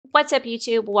What's up,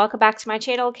 YouTube? Welcome back to my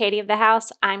channel, Katie of the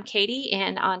House. I'm Katie,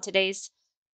 and on today's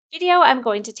video, I'm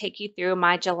going to take you through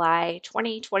my July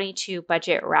 2022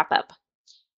 budget wrap up.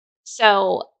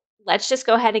 So let's just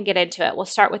go ahead and get into it. We'll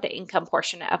start with the income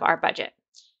portion of our budget.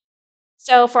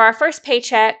 So for our first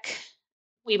paycheck,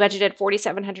 we budgeted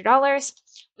 $4,700.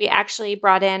 We actually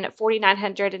brought in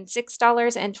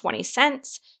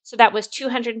 $4,906.20. So that was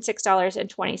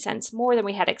 $206.20 more than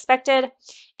we had expected.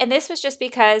 And this was just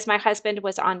because my husband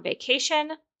was on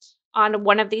vacation on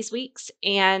one of these weeks,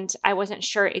 and I wasn't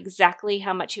sure exactly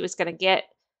how much he was going to get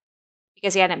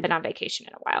because he hadn't been on vacation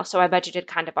in a while. So I budgeted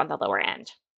kind of on the lower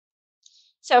end.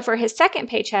 So for his second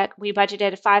paycheck, we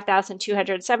budgeted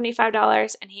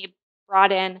 $5,275, and he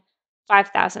brought in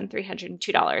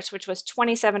 $5,302, which was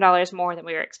 $27 more than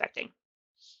we were expecting.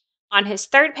 On his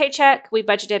third paycheck, we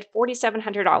budgeted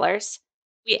 $4,700.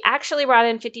 We actually brought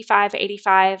in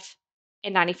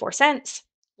 $55.85.94,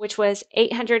 which was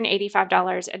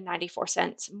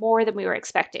 $885.94 more than we were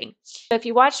expecting. So if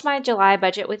you watched my July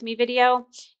budget with me video,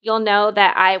 you'll know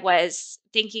that I was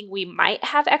thinking we might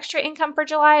have extra income for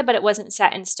July, but it wasn't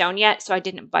set in stone yet, so I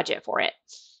didn't budget for it.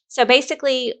 So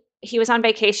basically, he was on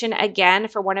vacation again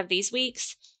for one of these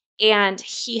weeks, and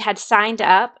he had signed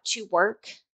up to work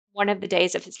one of the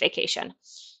days of his vacation.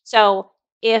 So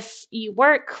if you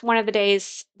work one of the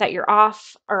days that you're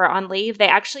off or on leave, they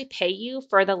actually pay you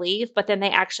for the leave, but then they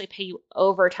actually pay you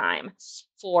overtime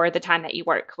for the time that you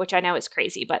work, which I know is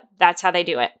crazy, but that's how they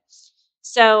do it.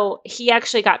 So he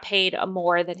actually got paid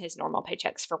more than his normal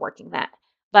paychecks for working that.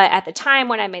 But at the time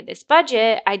when I made this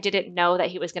budget, I didn't know that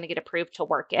he was going to get approved to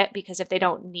work it, because if they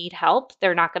don't need help,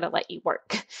 they're not going to let you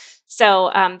work. So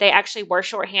they actually were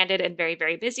shorthanded and very,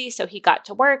 very busy. So he got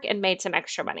to work and made some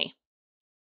extra money.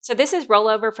 So this is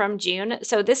rollover from June.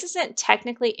 So this isn't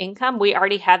technically income. We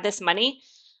already had this money,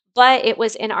 but it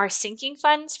was in our sinking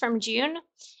funds from June.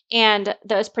 And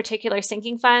those particular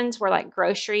sinking funds were like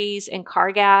groceries and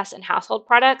car gas and household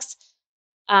products.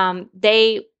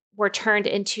 They were turned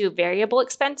into variable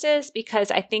expenses because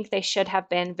I think they should have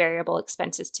been variable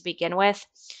expenses to begin with.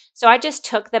 So I just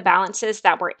took the balances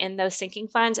that were in those sinking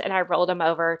funds and I rolled them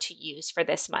over to use for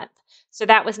this month. So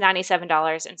that was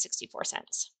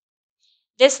 $97.64.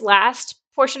 This last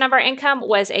portion of our income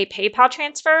was a PayPal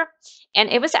transfer, and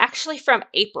it was actually from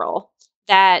April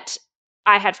that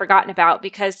I had forgotten about,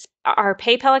 because our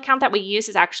PayPal account that we use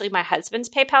is actually my husband's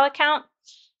PayPal account.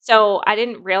 So I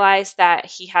didn't realize that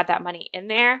he had that money in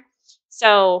there.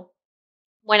 So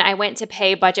when I went to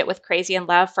pay Budget with Crazy in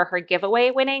Love for her giveaway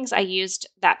winnings, I used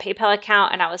that PayPal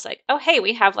account, and I was like, oh, hey,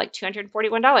 we have like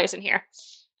 $241 in here.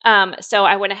 So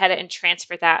I went ahead and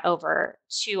transferred that over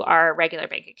to our regular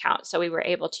bank account. So we were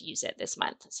able to use it this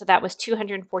month. So that was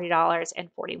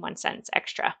 $240.41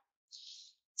 extra.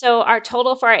 So our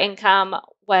total for our income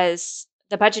was,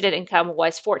 the budgeted income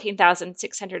was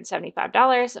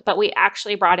 $14,675, but we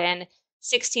actually brought in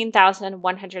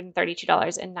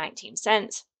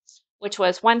 $16,132.19, which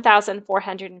was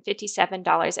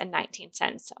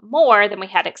 $1,457.19 more than we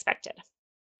had expected.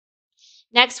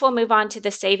 Next, we'll move on to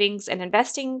the savings and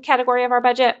investing category of our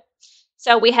budget.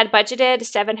 So we had budgeted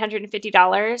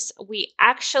 $750. We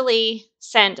actually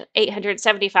sent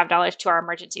 $875 to our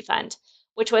emergency fund,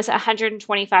 which was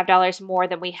 $125 more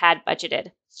than we had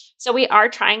budgeted. So we are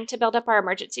trying to build up our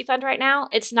emergency fund right now.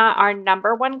 It's not our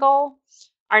number one goal.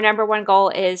 Our number one goal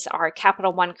is our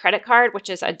Capital One credit card, which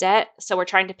is a debt. So we're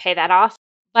trying to pay that off.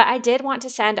 But I did want to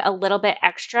send a little bit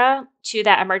extra to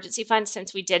that emergency fund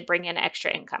since we did bring in extra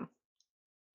income.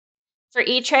 For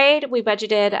E-Trade, we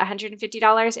budgeted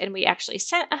 $150 and we actually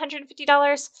sent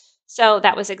 $150. So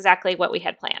that was exactly what we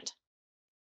had planned.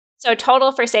 So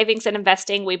total for savings and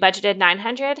investing, we budgeted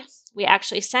 $900. We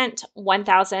actually sent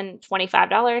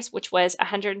 $1,025, which was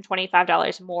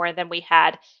 $125 more than we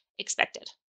had expected.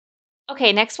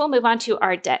 Okay, next we'll move on to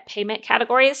our debt payment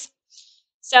categories.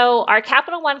 So our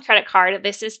Capital One credit card,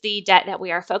 this is the debt that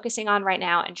we are focusing on right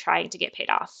now and trying to get paid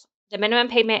off. The minimum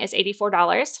payment is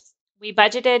 $84. We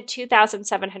budgeted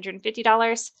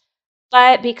 $2,750,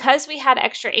 but because we had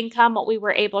extra income, we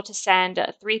were able to send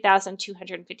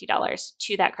 $3,250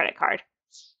 to that credit card,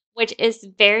 which is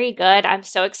very good. I'm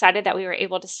so excited that we were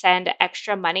able to send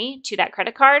extra money to that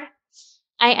credit card.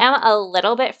 I am a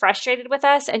little bit frustrated with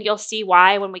us, and you'll see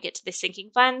why when we get to the sinking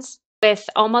funds. With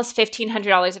almost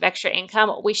 $1,500 of extra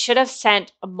income, we should have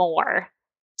sent more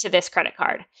to this credit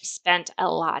card. We spent a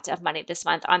lot of money this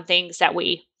month on things that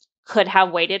we could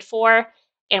have waited for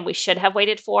and we should have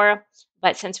waited for.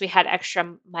 But since we had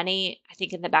extra money, I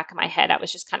think in the back of my head, I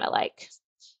was just kind of like,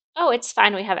 oh, it's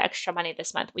fine. We have extra money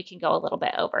this month. We can go a little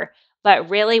bit over.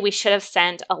 But really, we should have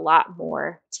sent a lot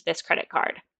more to this credit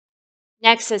card.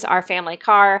 Next is our family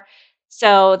car.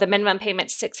 So the minimum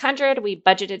payment's 600, we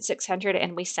budgeted 600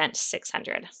 and we sent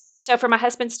 600. So for my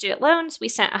husband's student loans, we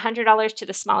sent $100 to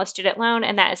the smallest student loan,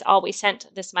 and that is all we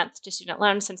sent this month to student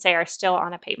loans since they are still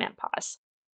on a payment pause.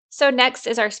 So next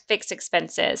is our fixed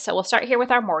expenses. So we'll start here with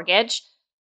our mortgage.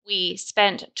 We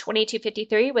spent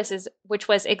 2253, which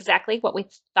was exactly what we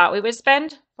thought we would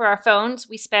spend. For our phones,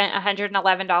 we spent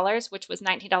 $111, which was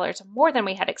 $19 more than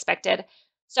we had expected.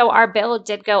 So our bill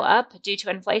did go up due to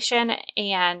inflation,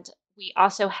 and we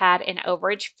also had an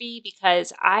overage fee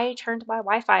because I turned my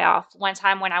Wi-Fi off one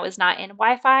time when I was not in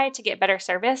Wi-Fi to get better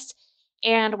service.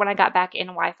 And when I got back in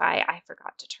Wi-Fi, I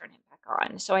forgot to turn it back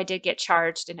on. So I did get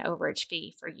charged an overage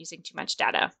fee for using too much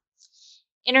data.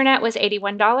 Internet was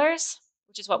 $81,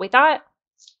 which is what we thought.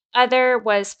 Other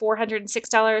was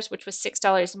 $406, which was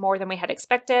 $6 more than we had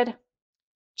expected.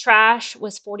 Trash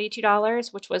was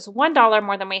 $42, which was $1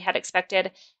 more than we had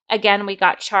expected. Again, we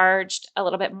got charged a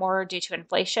little bit more due to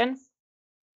inflation.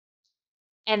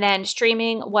 And then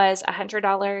streaming was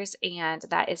 $100, and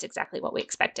that is exactly what we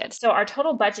expected. So our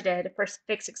total budgeted for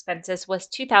fixed expenses was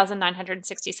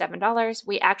 $2,967.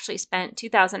 We actually spent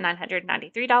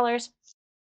 $2,993,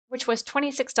 which was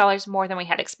 $26 more than we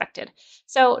had expected.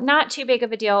 So not too big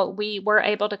of a deal. We were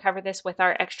able to cover this with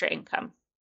our extra income.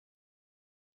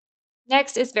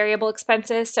 Next is variable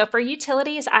expenses. So for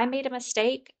utilities, I made a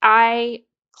mistake. I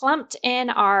clumped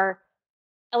in our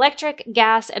electric,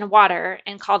 gas, and water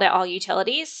and called it all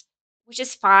utilities, which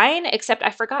is fine, except I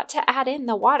forgot to add in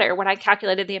the water when I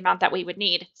calculated the amount that we would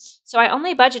need. So I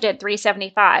only budgeted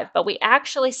 375, but we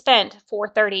actually spent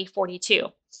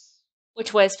 430.42,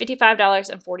 which was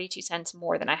 $55.42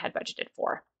 more than I had budgeted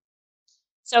for.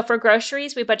 So for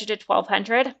groceries, we budgeted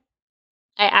 1,200.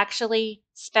 I actually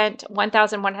spent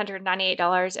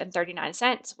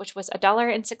 $1,198.39, which was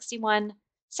 $1.61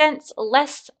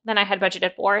 less than I had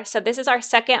budgeted for. So this is our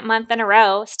second month in a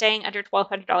row staying under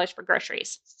 $1,200 for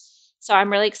groceries. So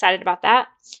I'm really excited about that.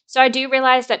 So I do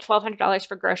realize that $1,200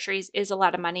 for groceries is a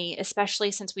lot of money,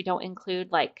 especially since we don't include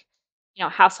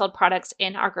household products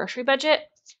in our grocery budget.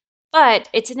 But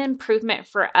it's an improvement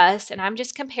for us, and I'm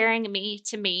just comparing me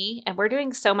to me, and we're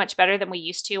doing so much better than we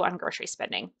used to on grocery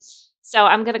spending. So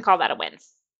I'm going to call that a win.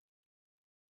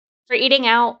 For eating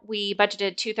out, we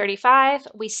budgeted 235.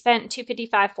 We spent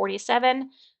 255.47,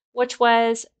 which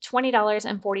was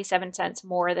 $20.47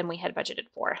 more than we had budgeted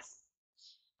for.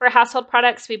 For household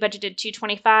products, we budgeted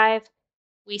 225.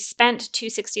 We spent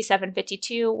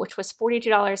 267.52, which was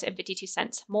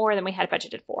 $42.52 more than we had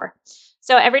budgeted for.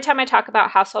 So every time I talk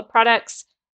about household products,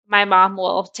 my mom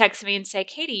will text me and say,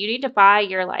 Katie, you need to buy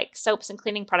your soaps and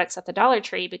cleaning products at the Dollar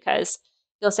Tree because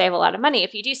you'll save a lot of money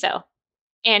if you do so.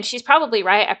 And she's probably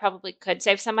right. I probably could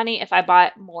save some money if I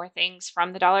bought more things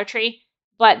from the Dollar Tree.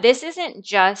 But this isn't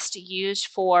just used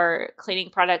for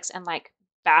cleaning products and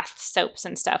bath soaps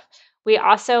and stuff. We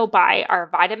also buy our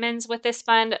vitamins with this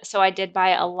fund. So I did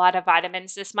buy a lot of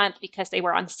vitamins this month because they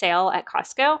were on sale at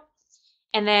Costco.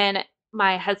 And then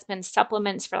my husband's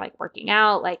supplements for working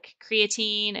out, like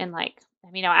creatine and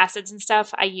amino acids and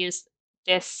stuff. I use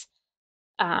this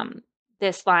um,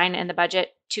 this line in the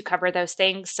budget to cover those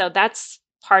things. So that's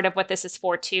part of what this is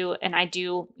for too. And I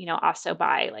do, also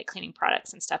buy cleaning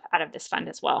products and stuff out of this fund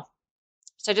as well.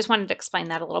 So I just wanted to explain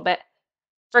that a little bit.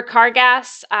 For car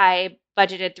gas, I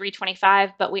budgeted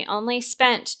 325, but we only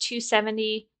spent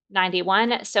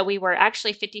 270.91. So we were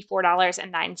actually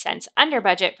 $54.09 under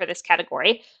budget for this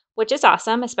category, which is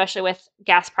awesome, especially with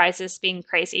gas prices being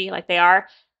crazy like they are.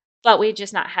 But we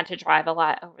just not had to drive a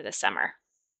lot over the summer.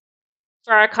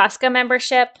 For our Costco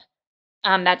membership,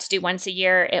 that's due once a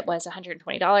year. It was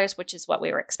 $120, which is what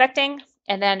we were expecting.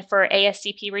 And then for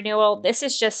ASCP renewal, this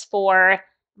is just for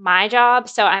my job.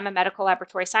 So I'm a medical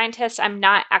laboratory scientist. I'm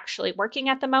not actually working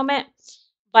at the moment,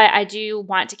 but I do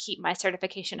want to keep my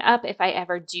certification up if I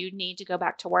ever do need to go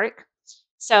back to work.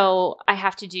 So I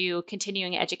have to do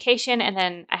continuing education, and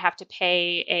then I have to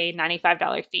pay a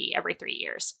 $95 fee every 3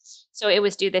 years. So it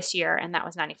was due this year, and that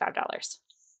was $95.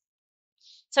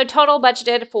 So total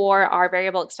budgeted for our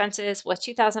variable expenses was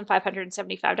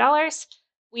 $2,575.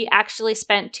 We actually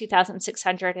spent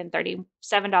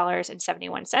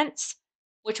 $2,637.71,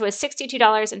 which was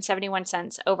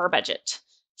 $62.71 over budget.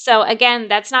 So again,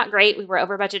 that's not great. We were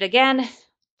over budget again,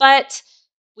 but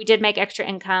we did make extra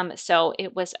income, so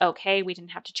it was okay. We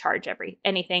didn't have to charge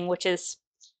anything, which is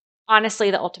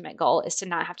honestly the ultimate goal, is to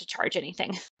not have to charge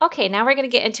anything. Okay, now we're going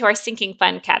to get into our sinking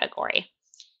fund category.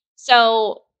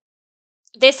 So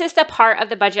this is the part of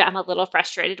the budget I'm a little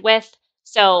frustrated with.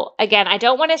 So again, I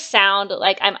don't want to sound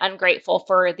like I'm ungrateful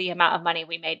for the amount of money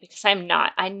we made, because I'm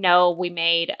not. I know we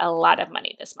made a lot of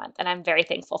money this month, and I'm very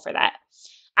thankful for that.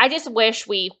 I just wish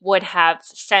we would have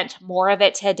sent more of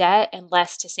it to debt and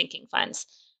less to sinking funds.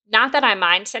 Not that I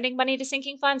mind sending money to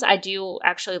sinking funds. I do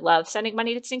actually love sending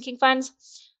money to sinking funds,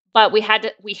 but we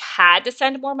had to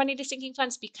send more money to sinking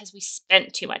funds because we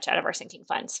spent too much out of our sinking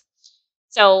funds.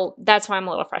 So that's why I'm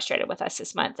a little frustrated with us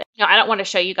this month. I don't want to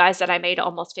show you guys that I made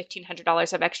almost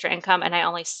 $1,500 of extra income and I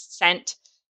only sent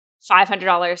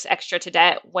 $500 extra to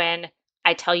debt when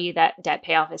I tell you that debt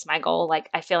payoff is my goal. Like,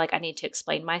 I feel like I need to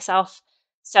explain myself.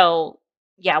 So,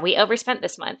 yeah, we overspent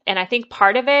this month. And I think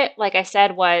part of it, like I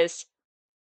said, was,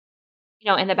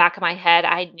 in the back of my head,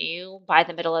 I knew by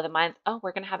the middle of the month, oh,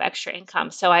 we're going to have extra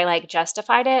income. So I like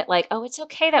justified it like, oh, it's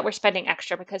okay that we're spending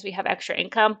extra because we have extra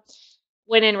income.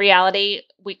 When in reality,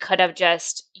 we could have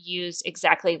just used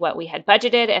exactly what we had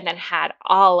budgeted and then had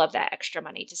all of that extra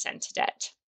money to send to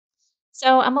debt.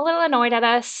 So I'm a little annoyed at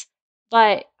us,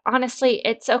 but honestly,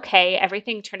 it's okay.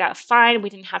 Everything turned out fine. We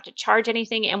didn't have to charge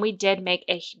anything, and we did make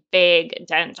a big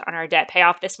dent on our debt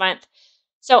payoff this month.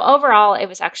 So overall, it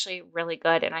was actually really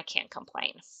good, and I can't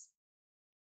complain.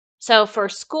 So for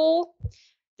school,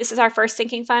 this is our first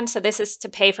sinking fund. So this is to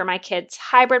pay for my kids'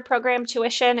 hybrid program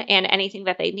tuition and anything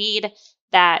that they need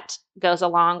that goes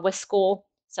along with school.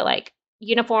 So like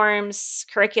uniforms,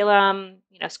 curriculum,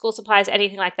 school supplies,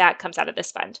 anything like that comes out of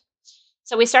this fund.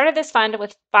 So we started this fund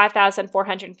with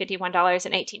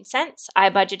 $5,451.18. I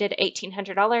budgeted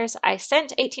 $1,800. I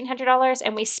sent $1,800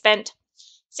 and we spent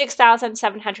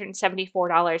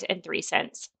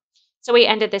 $6,774.03. So we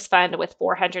ended this fund with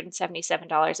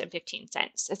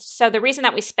 $477.15. So the reason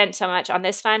that we spent so much on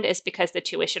this fund is because the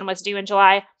tuition was due in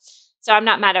July. So I'm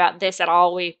not mad about this at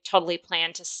all. We totally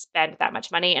planned to spend that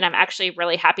much money, and I'm actually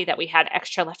really happy that we had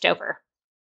extra left over.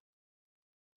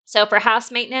 So for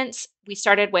house maintenance, we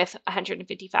started with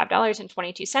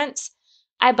 $155.22.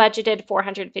 I budgeted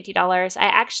 $450. I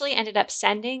actually ended up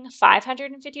sending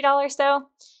 $550 though,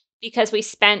 because we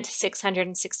spent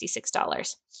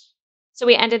 $666. So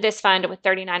we ended this fund with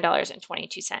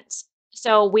 $39.22.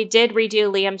 So we did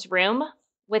redo Liam's room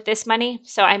with this money.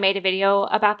 So I made a video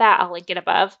about that. I'll link it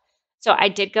above. So I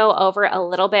did go over a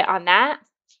little bit on that.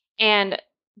 And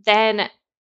then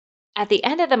at the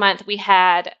end of the month, we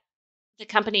had the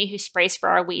company who sprays for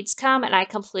our weeds come, and I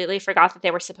completely forgot that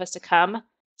they were supposed to come.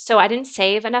 So I didn't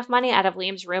save enough money out of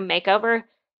Liam's room makeover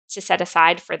to set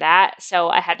aside for that. So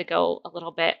I had to go a little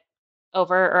bit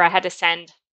over, or I had to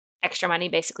send extra money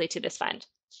basically to this fund.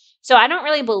 So I don't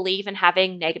really believe in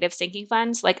having negative sinking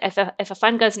funds. Like if a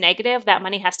fund goes negative, that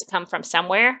money has to come from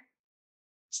somewhere.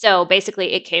 So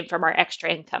basically it came from our extra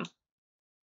income.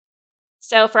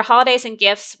 So for holidays and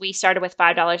gifts, we started with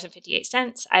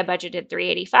 $5.58. I budgeted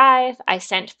 $3.85. I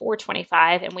sent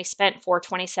 $4.25, and we spent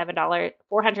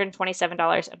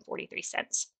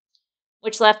 $427.43,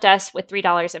 which left us with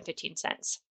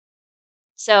 $3.15.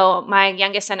 So my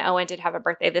youngest son Owen did have a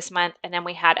birthday this month, and then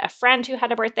we had a friend who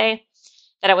had a birthday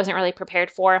that I wasn't really prepared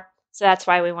for. So that's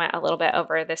why we went a little bit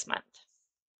over this month.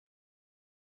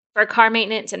 For car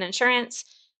maintenance and insurance,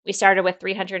 we started with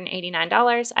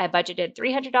 $389. I budgeted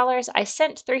 $300. I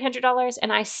sent $300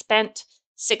 and I spent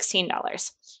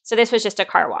 $16. So this was just a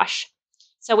car wash.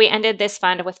 So we ended this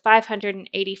fund with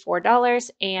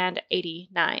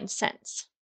 $584.89.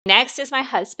 Next is my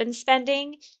husband's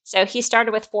spending. So he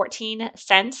started with 14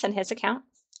 cents in his account.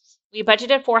 We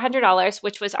budgeted $400,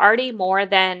 which was already more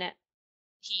than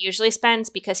he usually spends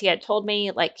because he had told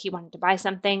me like he wanted to buy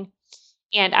something.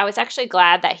 And I was actually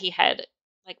glad that he had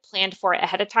like planned for it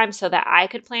ahead of time so that I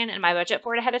could plan in my budget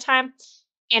for it ahead of time.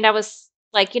 And I was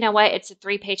like, you know what? It's a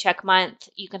 3 paycheck month.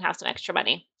 You can have some extra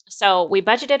money. So we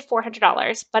budgeted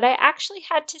 $400, but I actually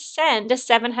had to send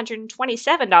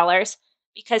 $727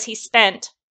 because he spent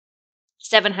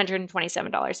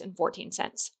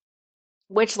 $727.14,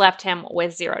 which left him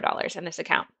with $0 in this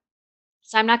account.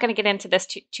 So I'm not going to get into this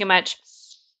too much.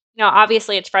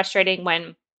 Obviously it's frustrating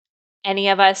when any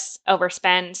of us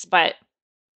overspends, but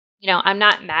I'm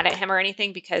not mad at him or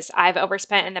anything because I've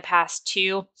overspent in the past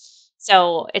too.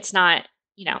 So it's not,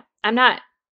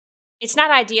 it's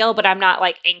not ideal, but I'm not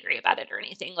like angry about it or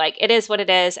anything. Like it is what it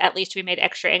is. At least we made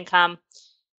extra income.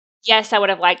 Yes, I would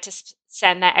have liked to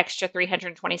send that extra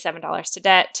 $327 to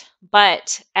debt,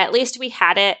 but at least we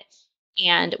had it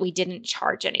and we didn't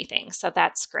charge anything. So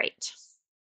that's great.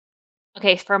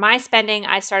 Okay, for my spending,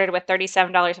 I started with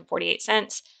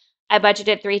 $37.48. I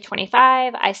budgeted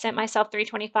 $325. I sent myself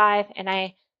 $325 and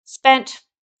I spent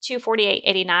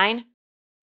 $248.89.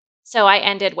 So I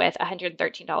ended with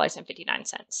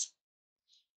 $113.59.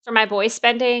 For my boys'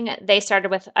 spending, they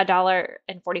started with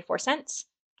 $1.44.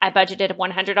 I budgeted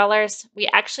 $100. We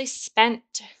actually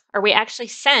sent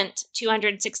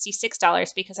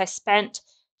 $266 because I spent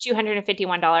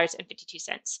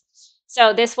 $251.52.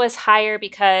 So this was higher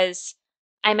because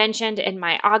I mentioned in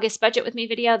my August budget with me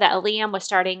video that Liam was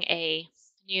starting a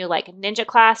new like ninja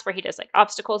class where he does like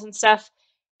obstacles and stuff.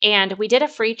 And we did a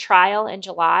free trial in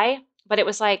July, but it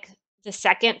was like the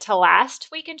second to last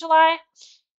week in July.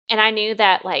 And I knew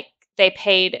that like they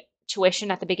paid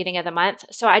tuition at the beginning of the month.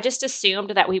 So I just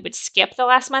assumed that we would skip the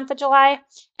last month of July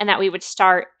and that we would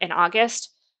start in August,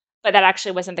 but that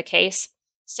actually wasn't the case.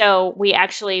 So we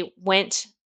actually went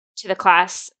to the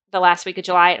class the last week of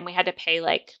July and we had to pay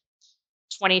like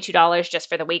 $22 just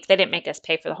for the week. They didn't make us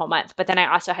pay for the whole month, but then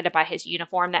I also had to buy his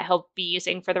uniform that he'll be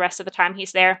using for the rest of the time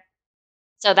he's there.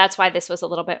 So that's why this was a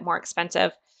little bit more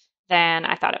expensive than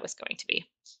I thought it was going to be.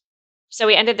 So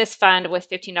we ended this fund with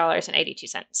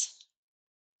 $15.82.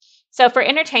 So for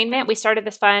entertainment, we started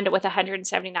this fund with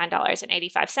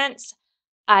 $179.85.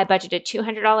 I budgeted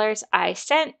 $200. I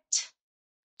sent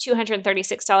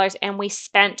 $236 and we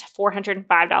spent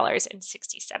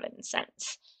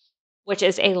 $405.67, which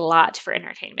is a lot for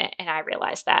entertainment. And I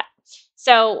realized that.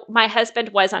 So my husband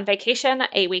was on vacation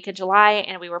a week in July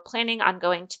and we were planning on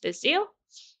going to the zoo.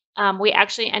 We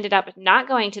actually ended up not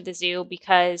going to the zoo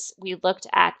because we looked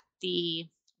at the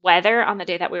weather on the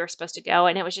day that we were supposed to go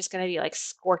and it was just going to be like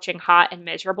scorching hot and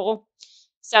miserable.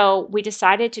 So we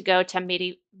decided to go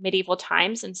to medieval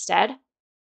times instead.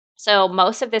 So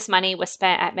most of this money was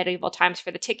spent at medieval times for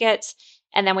the tickets.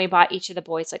 And then we bought each of the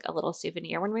boys like a little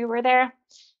souvenir when we were there.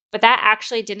 But that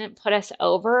actually didn't put us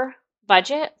over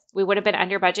budget. We would have been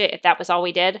under budget if that was all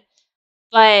we did.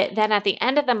 But then at the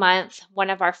end of the month, one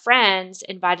of our friends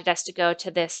invited us to go to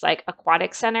this like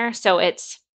aquatic center. So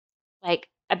it's like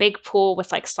a big pool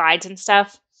with like slides and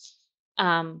stuff.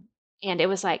 And it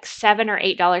was like $7 or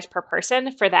 $8 per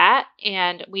person for that.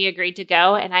 And we agreed to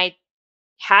go. And I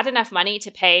had enough money to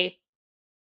pay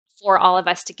for all of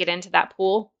us to get into that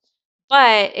pool,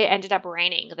 but it ended up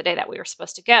raining the day that we were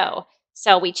supposed to go.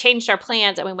 So we changed our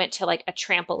plans and we went to like a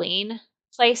trampoline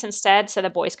place instead so the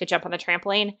boys could jump on the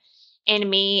trampoline. And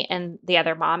me and the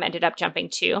other mom ended up jumping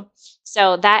too.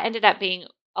 So that ended up being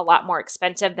a lot more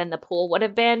expensive than the pool would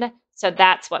have been. So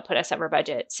that's what put us over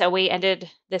budget. So we ended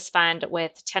this fund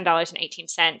with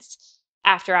 $10.18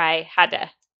 after I had to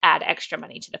add extra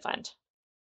money to the fund.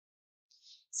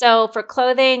 So for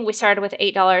clothing, we started with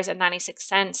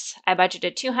 $8.96. I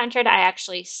budgeted $200. I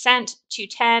actually sent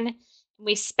 $210.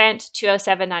 We spent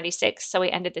 $207.96. So we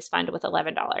ended this fund with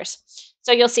 $11.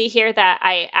 So you'll see here that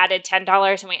I added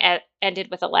 $10 and we ended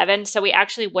with 11. So we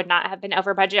actually would not have been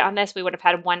over budget on this. We would have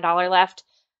had $1 left.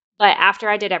 But after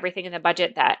I did everything in the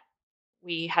budget that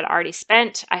we had already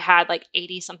spent, I had like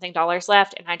 80 something dollars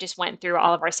left. And I just went through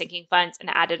all of our sinking funds and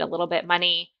added a little bit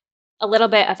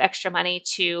of extra money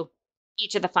to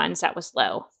each of the funds that was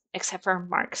low, except for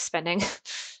Mark's spending.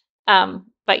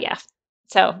 But yeah,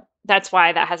 so that's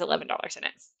why that has $11 in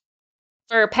it.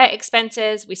 For pet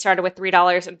expenses, we started with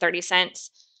 $3.30.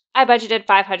 I budgeted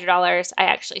 $500. I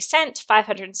actually sent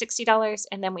 $560,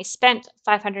 and then we spent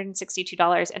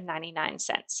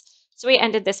 $562.99. So we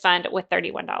ended this fund with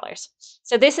 $31.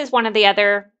 So this is one of the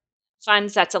other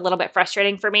funds that's a little bit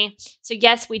frustrating for me. So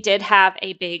yes, we did have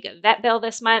a big vet bill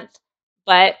this month,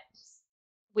 but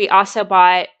we also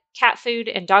bought cat food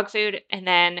and dog food, and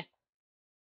then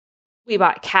we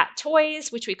bought cat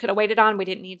toys, which we could have waited on. We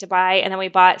didn't need to buy. And then we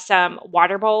bought some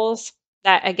water bowls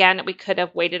that, again, we could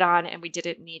have waited on and we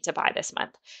didn't need to buy this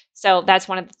month. So that's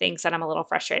one of the things that I'm a little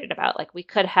frustrated about. Like we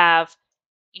could have,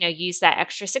 used that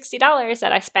extra $60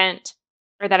 that I spent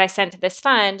or that I sent to this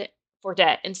fund for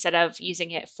debt instead of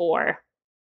using it for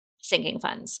sinking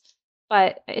funds.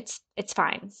 But it's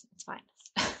fine. It's fine.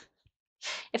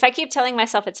 If I keep telling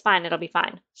myself it's fine, it'll be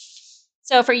fine.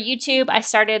 So for YouTube, I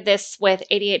started this with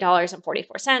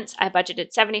 $88.44. I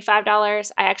budgeted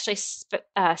 $75. I actually sent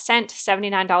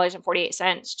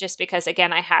 $79.48 just because,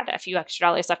 again, I had a few extra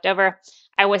dollars left over.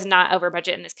 I was not over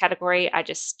budget in this category. I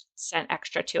just sent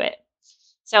extra to it.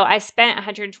 So I spent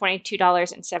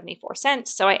 $122.74.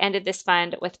 So I ended this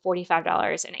fund with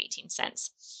 $45.18.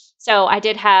 So I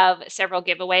did have several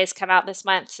giveaways come out this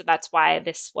month. So that's why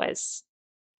this was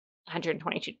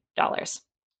 $122.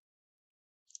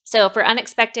 So for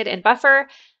unexpected and buffer,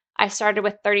 I started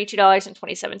with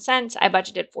 $32.27. I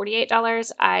budgeted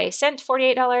 $48. I sent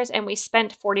 $48 and we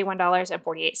spent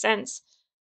 $41.48.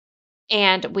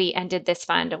 And we ended this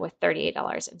fund with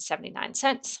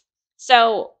 $38.79.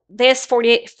 So this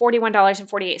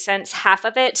 $41.48, half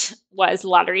of it was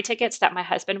lottery tickets that my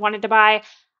husband wanted to buy.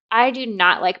 I do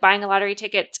not like buying lottery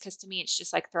tickets because to me it's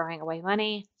just like throwing away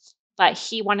money. But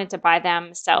he wanted to buy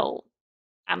them, so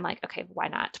I'm like, okay, why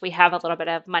not? We have a little bit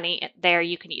of money there,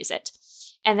 you can use it.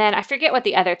 And then I forget what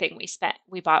the other thing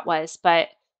we bought was, but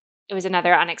it was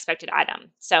another unexpected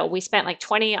item. So we spent like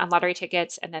 20 on lottery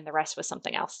tickets and then the rest was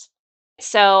something else.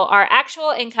 So our actual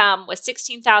income was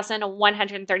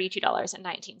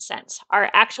 $16,132.19.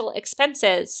 Our actual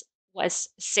expenses was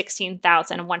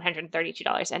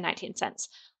 $16,132.19,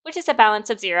 which is a balance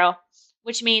of zero,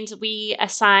 which means we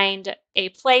assigned a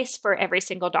place for every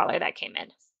single dollar that came in.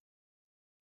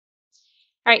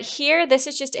 All right, here, this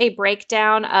is just a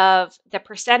breakdown of the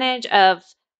percentage of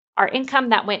our income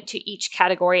that went to each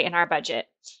category in our budget.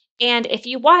 And if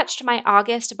you watched my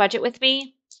August budget with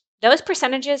me, those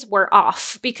percentages were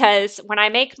off because when I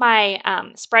make my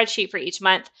spreadsheet for each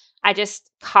month, I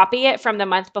just copy it from the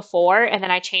month before and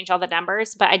then I change all the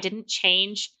numbers, but I didn't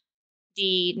change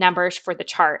the numbers for the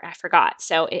chart. I forgot.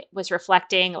 So it was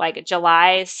reflecting like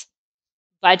July's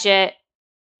budget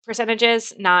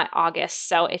percentages, not August.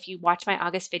 So if you watch my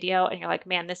August video and you're like,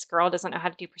 man, this girl doesn't know how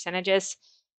to do percentages.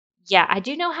 Yeah, I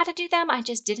do know how to do them. I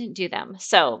just didn't do them.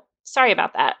 So sorry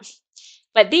about that.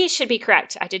 But these should be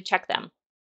correct. I did check them.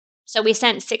 So we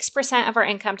sent 6% of our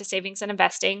income to savings and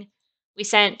investing. We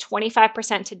sent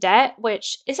 25% to debt,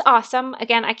 which is awesome.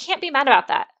 Again, I can't be mad about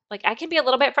that. Like, I can be a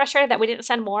little bit frustrated that we didn't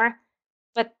send more,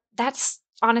 but that's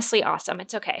honestly awesome.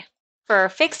 It's okay. For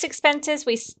fixed expenses,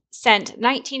 we sent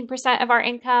 19% of our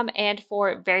income, and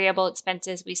for variable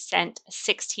expenses, we sent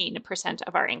 16%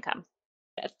 of our income.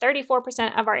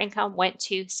 34% of our income went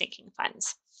to sinking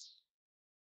funds.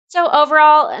 So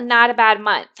overall, not a bad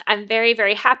month. I'm very,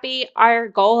 very happy. Our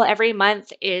goal every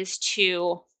month is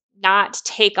to not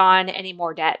take on any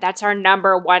more debt. That's our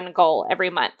number one goal every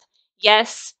month.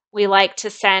 Yes, we like to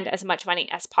send as much money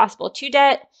as possible to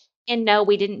debt. And no,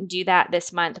 we didn't do that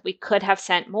this month. We could have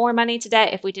sent more money to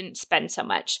debt if we didn't spend so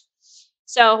much.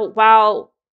 So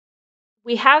while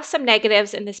we have some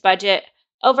negatives in this budget,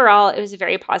 overall, it was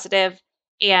very positive.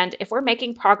 And if we're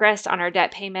making progress on our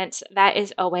debt payments, that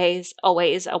is always,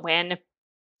 always a win.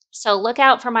 So look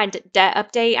out for my debt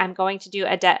update. I'm going to do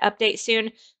a debt update soon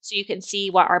so you can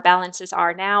see what our balances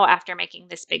are now after making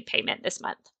this big payment this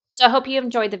month. So I hope you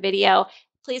enjoyed the video.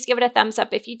 Please give it a thumbs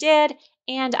up if you did,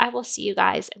 and I will see you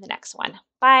guys in the next one.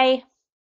 Bye.